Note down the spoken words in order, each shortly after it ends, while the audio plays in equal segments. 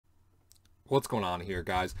What's going on here,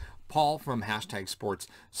 guys? Paul from #Sports.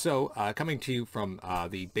 So, coming to you from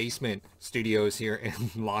the basement studios here in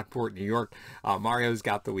Lockport, New York. Mario's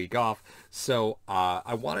got the week off. So,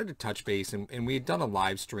 I wanted to touch base, and we had done a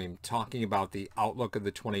live stream talking about the outlook of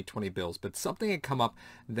the 2020 Bills, but something had come up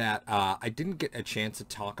that I didn't get a chance to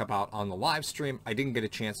talk about on the live stream. I didn't get a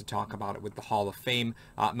chance to talk about it with the Hall of Fame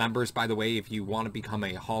members. By the way, if you want to become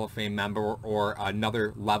a Hall of Fame member or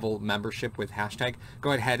another level membership with hashtag,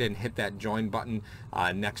 go ahead and hit that join button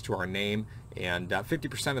next to our name, and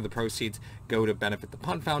 50% of the proceeds go to benefit the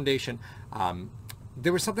Punt Foundation.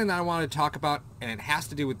 There was something that I wanted to talk about, and it has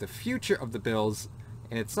to do with the future of the Bills,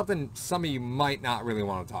 and it's something some of you might not really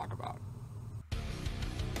want to talk about.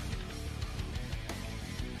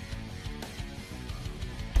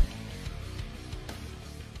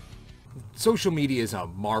 Social media is a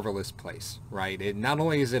marvelous place, right? Not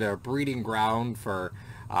only is it a breeding ground for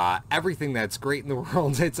everything that's great in the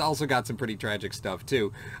world, it's also got some pretty tragic stuff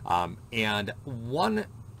too. And one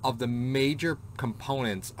of the major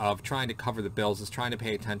components of trying to cover the Bills is trying to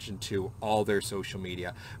pay attention to all their social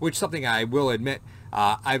media, which is something I will admit,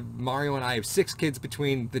 Mario and I have 6 kids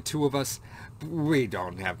between the two of us. We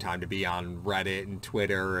don't have time to be on Reddit and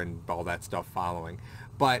Twitter and all that stuff following.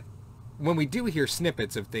 But when we do hear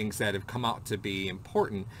snippets of things that have come out to be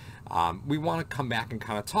important, we want to come back and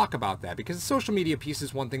kind of talk about that, because the social media piece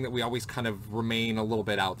is one thing that we always kind of remain a little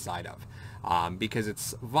bit outside of, because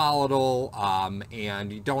it's volatile,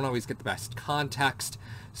 and you don't always get the best context.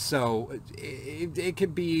 So it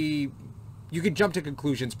could be, you could jump to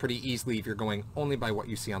conclusions pretty easily if you're going only by what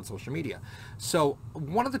you see on social media. So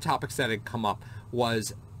one of the topics that had come up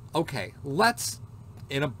was, okay, let's,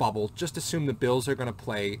 in a bubble, just assume the Bills are going to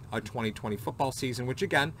play a 2020 football season, which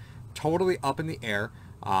again, totally up in the air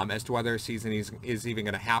as to whether a season is even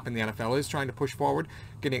going to happen. The NFL is trying to push forward,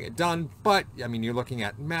 getting it done, but I mean, you're looking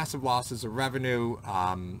at massive losses of revenue.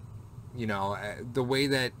 You know, the way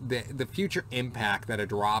that the future impact that a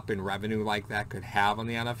drop in revenue like that could have on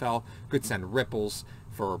the NFL could send ripples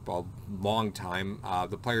for a long time.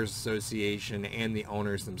 The Players Association and the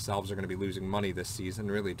owners themselves are going to be losing money this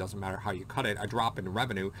season. Really, it doesn't matter how you cut it. A drop in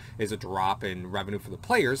revenue is a drop in revenue for the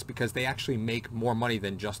players, because they actually make more money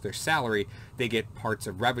than just their salary. They get parts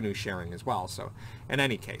of revenue sharing as well. So in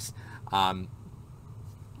any case,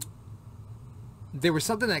 there was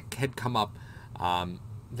something that had come up that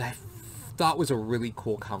I thought was a really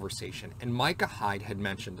cool conversation. And Micah Hyde had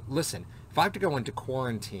mentioned, listen, if I have to go into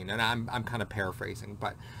quarantine, and I'm kind of paraphrasing,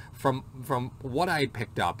 but from what I had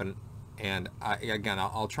picked up, and again,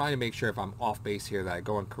 I'll try to make sure if I'm off base here that I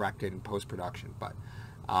go and correct it in post-production, but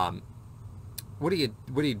what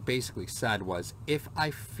he basically said was, if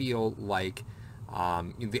I feel like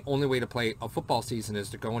the only way to play a football season is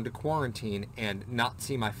to go into quarantine and not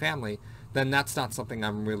see my family, then that's not something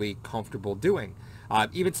I'm really comfortable doing.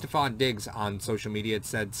 Even Stephon Diggs on social media had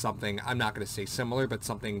said something, I'm not going to say similar, but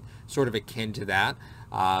something sort of akin to that.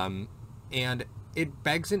 And it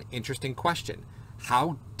begs an interesting question.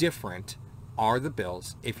 How different are the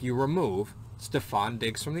Bills if you remove Stephon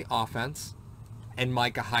Diggs from the offense and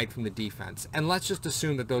Micah Hyde from the defense? And let's just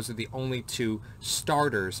assume that those are the only 2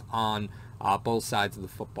 starters on both sides of the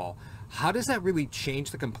football. How does that really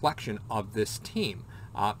change the complexion of this team?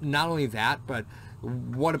 Not only that, but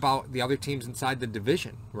what about the other teams inside the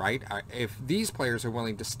division, right? If these players are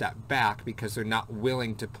willing to step back because they're not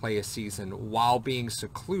willing to play a season while being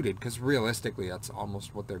secluded, because realistically that's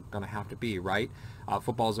almost what they're going to have to be, right?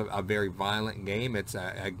 Football is a very violent game. It's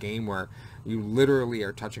a game where you literally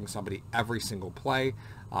are touching somebody every single play.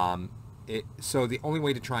 So the only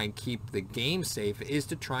way to try and keep the game safe is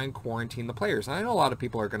to try and quarantine the players. And I know a lot of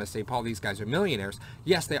people are going to say, Paul, these guys are millionaires.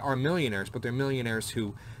 Yes, they are millionaires, but they're millionaires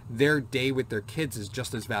who their day with their kids is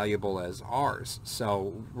just as valuable as ours.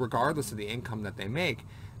 So regardless of the income that they make,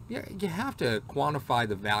 you have to quantify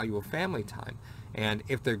the value of family time. And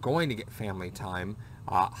if they're going to get family time,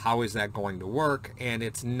 how is that going to work? And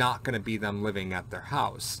it's not going to be them living at their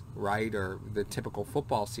house, right? Or the typical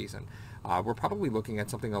football season. We're probably looking at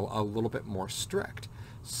something a little bit more strict.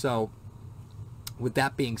 So with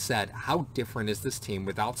that being said, how different is this team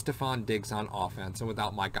without Stephon Diggs on offense and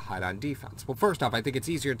without Micah Hyde on defense? Well, first off, I think it's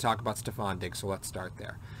easier to talk about Stephon Diggs, so let's start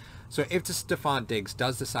there. So if Stephon Diggs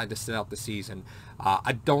does decide to sit out the season,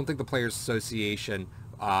 I don't think the Players Association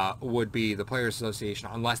would be the Players Association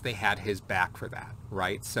unless they had his back for that,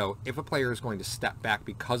 right? So if a player is going to step back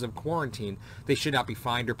because of quarantine, they should not be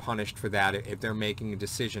fined or punished for that. If they're making a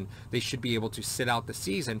decision, they should be able to sit out the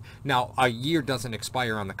season. Now, a year doesn't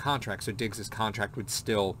expire on the contract, so Diggs' contract would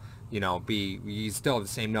still, he's still have the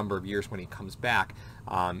same number of years when he comes back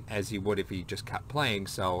as he would if he just kept playing.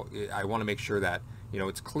 So I want to make sure that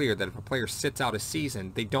it's clear that if a player sits out a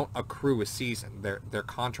season, they don't accrue a season. Their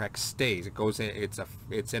contract stays. It goes in.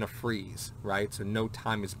 It's in a freeze, right? So no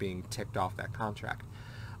time is being ticked off that contract.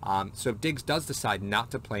 So if Diggs does decide not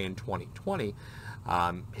to play in 2020,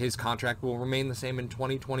 his contract will remain the same in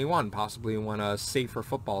 2021, possibly when a safer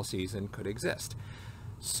football season could exist.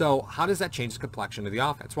 So how does that change the complexion of the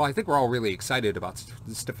offense? Well, I think we're all really excited about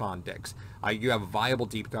Stephon Diggs. You have a viable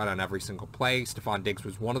deep threat on every single play. Stephon Diggs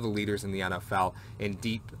was one of the leaders in the NFL in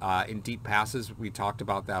deep passes. We talked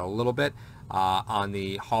about that a little bit on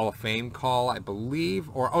the Hall of Fame call, I believe.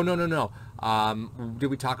 No. Did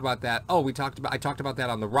we talk about that? Oh, I talked about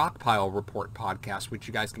that on the Rockpile Report podcast, which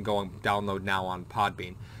you guys can go and download now on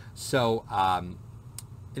Podbean. So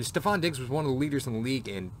Stephon Diggs was one of the leaders in the league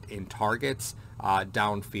in targets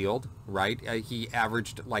downfield, right? He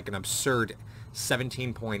averaged like an absurd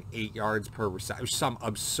 17.8 yards per reception, some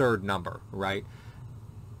absurd number, right?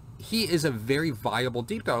 He is a very viable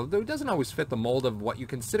deep threat, though he doesn't always fit the mold of what you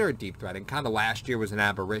consider a deep threat. And kind of last year was an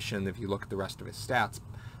aberration if you look at the rest of his stats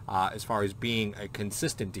as far as being a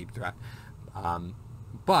consistent deep threat.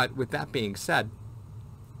 But with that being said,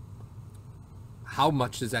 how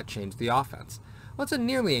much does that change the offense? Well, it's a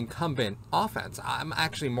nearly incumbent offense. I'm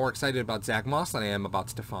actually more excited about Zach Moss than I am about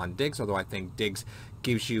Stephon Diggs, although I think Diggs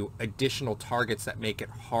gives you additional targets that make it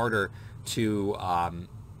harder to...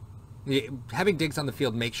 having Diggs on the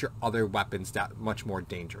field makes your other weapons that much more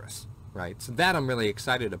dangerous, right? So that I'm really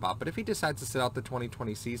excited about. But if he decides to sit out the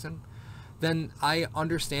 2020 season, then I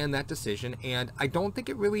understand that decision, and I don't think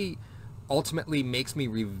it really ultimately makes me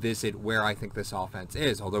revisit where I think this offense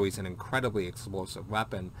is, although he's an incredibly explosive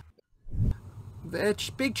weapon. The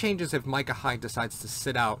big changes if Micah Hyde decides to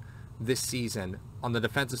sit out this season on the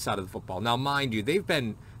defensive side of the football. Now, mind you, they've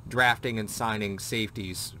been drafting and signing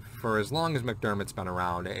safeties for as long as McDermott's been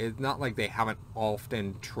around. It's not like they haven't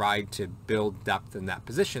often tried to build depth in that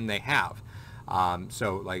position. They have.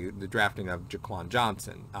 So, like the drafting of Jaquan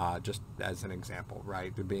Johnson, just as an example,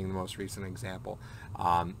 right, being the most recent example.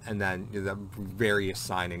 And then the various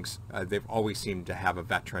signings, they've always seemed to have a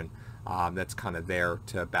veteran that's kind of there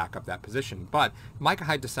to back up that position. But if Micah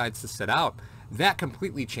Hyde decides to sit out, that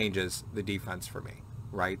completely changes the defense for me,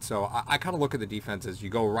 right? So I kind of look at the defense as you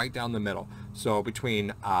go right down the middle. So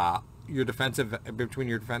between your defensive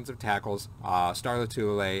tackles, Star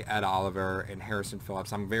Lotulelei, Ed Oliver, and Harrison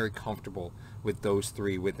Phillips, I'm very comfortable with those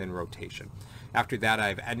three within rotation. After that, I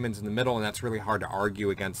have Edmonds in the middle, and that's really hard to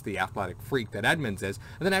argue against the athletic freak that Edmonds is.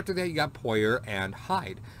 And then after that, you got Poyer and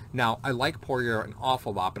Hyde. Now, I like Poyer an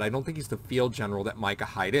awful lot, but I don't think he's the field general that Micah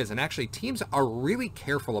Hyde is. And actually, teams are really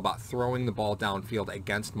careful about throwing the ball downfield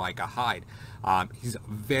against Micah Hyde. He's a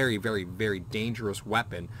very, very, very dangerous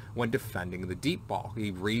weapon when defending the deep ball.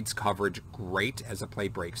 He reads coverage great as a play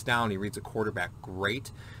breaks down. He reads a quarterback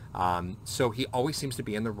great. So he always seems to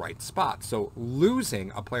be in the right spot. So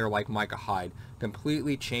losing a player like Micah Hyde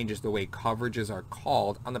completely changes the way coverages are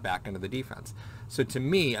called on the back end of the defense. So to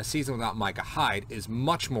me, a season without Micah Hyde is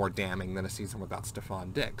much more damning than a season without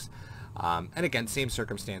Stephon Diggs. And again, same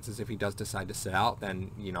circumstances. If he does decide to sit out,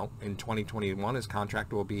 then, in 2021, his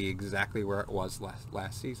contract will be exactly where it was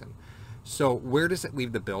last season. So where does it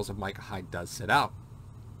leave the Bills if Micah Hyde does sit out?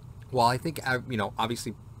 Well, I think,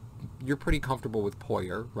 obviously, you're pretty comfortable with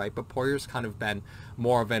Poyer, right? But Poyer's kind of been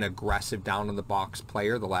more of an aggressive down-in-the-box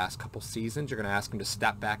player the last couple seasons. You're going to ask him to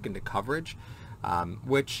step back into coverage,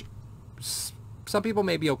 which some people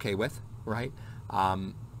may be okay with, right?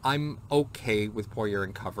 I'm okay with Poyer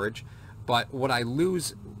in coverage, but what I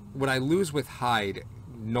lose with Hyde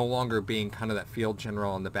no longer being kind of that field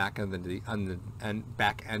general on the back end of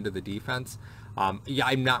the defense,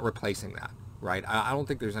 I'm not replacing that. Right, I don't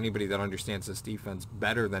think there's anybody that understands this defense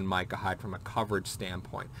better than Micah Hyde from a coverage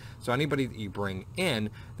standpoint. So anybody that you bring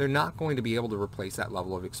in, they're not going to be able to replace that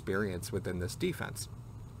level of experience within this defense.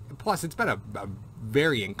 Plus, it's been a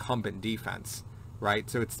very incumbent defense, right?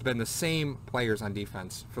 So it's been the same players on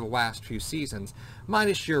defense for the last few seasons,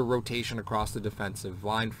 minus your rotation across the defensive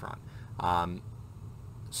line front.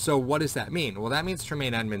 So what does that mean? Well, that means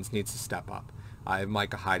Tremaine Edmonds needs to step up if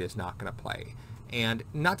Micah Hyde is not going to play. And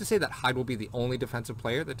not to say that Hyde will be the only defensive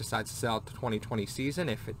player that decides to sell out the 2020 season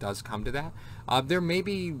if it does come to that. There may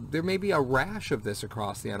be a rash of this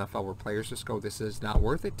across the NFL where players just go, this is not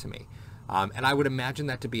worth it to me. And I would imagine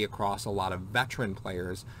that to be across a lot of veteran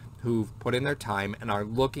players who've put in their time and are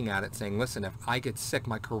looking at it saying, listen, if I get sick,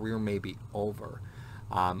 my career may be over.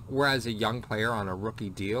 Whereas a young player on a rookie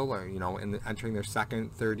deal or, entering their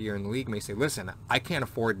second, third year in the league may say, listen, I can't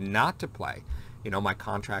afford not to play. My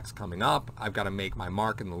contract's coming up. I've got to make my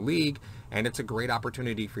mark in the league. And it's a great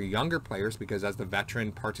opportunity for younger players because as the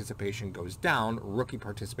veteran participation goes down, rookie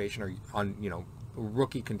participation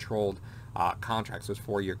rookie-controlled contracts, those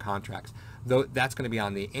 4-year contracts. Though that's going to be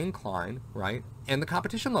on the incline, right? And the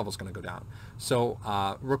competition level is going to go down. So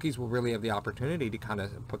rookies will really have the opportunity to kind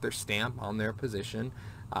of put their stamp on their position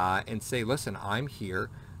and say, listen, I'm here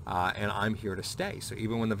and I'm here to stay. So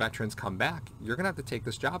even when the veterans come back, you're going to have to take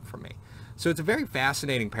this job from me. So it's a very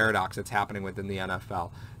fascinating paradox that's happening within the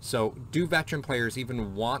NFL. So do veteran players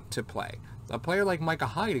even want to play? A player like Micah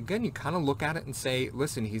Hyde, again, you kind of look at it and say,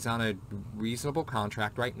 listen, he's on a reasonable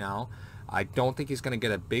contract right now. I don't think he's going to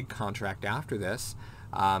get a big contract after this.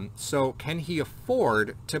 So can he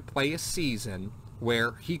afford to play a season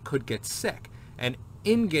where he could get sick? And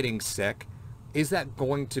in getting sick, is that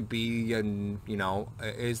going to be,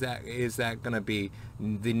 is that going to be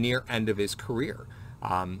the near end of his career?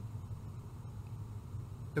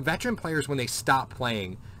 Veteran players, when they stop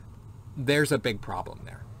playing, there's a big problem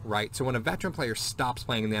there, right? So when a veteran player stops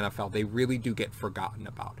playing in the NFL, they really do get forgotten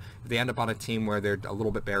about. If they end up on a team where they're a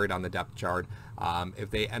little bit buried on the depth chart,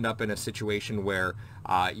 if they end up in a situation where,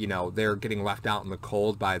 they're getting left out in the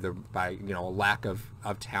cold by a lack of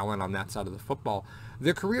talent on that side of the football,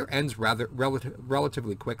 their career ends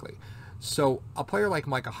relatively quickly. So a player like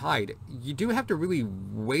Micah Hyde, you do have to really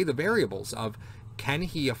weigh the variables of, can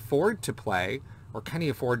he afford to play or can he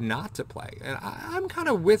afford not to play? And I'm kind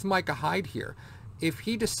of with Micah Hyde here. If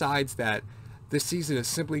he decides that this season is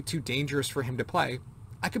simply too dangerous for him to play,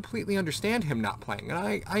 I completely understand him not playing.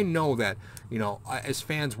 And I know that, as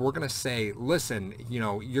fans, we're going to say, listen,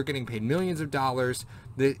 you're getting paid millions of dollars,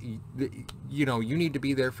 that, you need to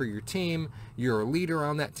be there for your team. You're a leader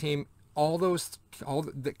on that team. All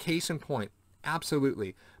the case in point,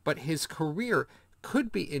 absolutely. But his career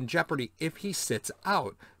could be in jeopardy if he sits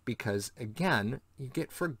out because, again, you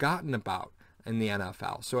get forgotten about in the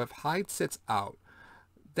NFL. So if Hyde sits out,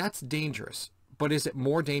 that's dangerous. But is it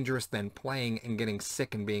more dangerous than playing and getting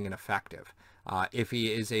sick and being ineffective if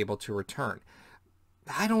he is able to return?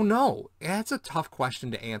 I don't know. That's a tough question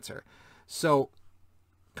to answer. So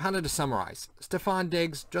kind of to summarize, Stephon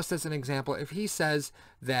Diggs, just as an example, if he says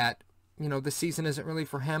that, the season isn't really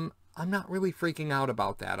for him, I'm not really freaking out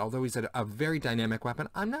about that. Although he's a very dynamic weapon,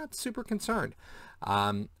 I'm not super concerned.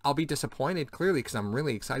 I'll be disappointed, clearly, because I'm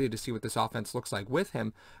really excited to see what this offense looks like with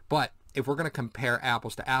him. But if we're going to compare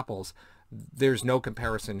apples to apples, there's no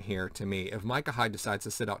comparison here to me. If Micah Hyde decides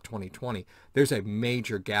to sit out 2020, there's a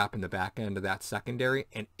major gap in the back end of that secondary,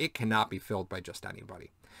 and it cannot be filled by just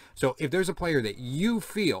anybody. So if there's a player that you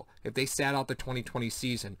feel, if they sat out the 2020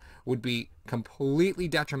 season, would be completely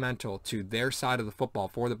detrimental to their side of the football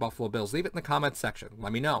for the Buffalo Bills, leave it in the comments section.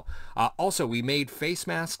 Let me know. Also, we made face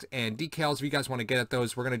masks and decals. If you guys want to get at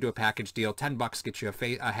those, we're going to do a package deal. $10 gets you a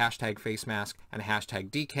hashtag face mask and a hashtag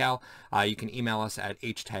decal. You can email us at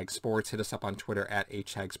htagsports. Hit us up on Twitter at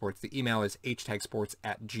htagsports. The email is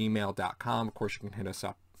htagsports@gmail.com. Of course, you can hit us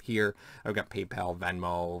up here. I've got PayPal,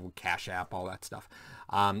 Venmo, Cash App, all that stuff.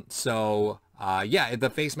 The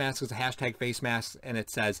face mask is a hashtag face mask, and it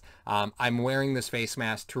says, I'm wearing this face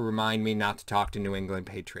mask to remind me not to talk to New England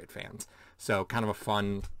Patriot fans. So kind of a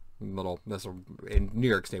fun little, in New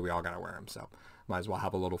York State, we all got to wear them. So might as well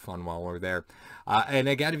have a little fun while we're there. And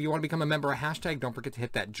again, if you want to become a member of Hashtag, don't forget to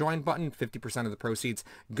hit that join button. 50% of the proceeds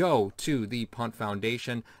go to the Punt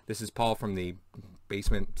Foundation. This is Paul from the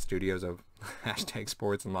basement studios of Hashtag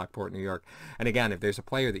Sports in Lockport, New York. And again, if there's a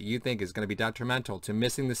player that you think is going to be detrimental to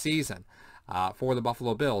missing the season for the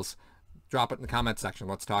Buffalo Bills, drop it in the comments section.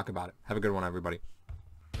 Let's talk about it. Have a good one, everybody.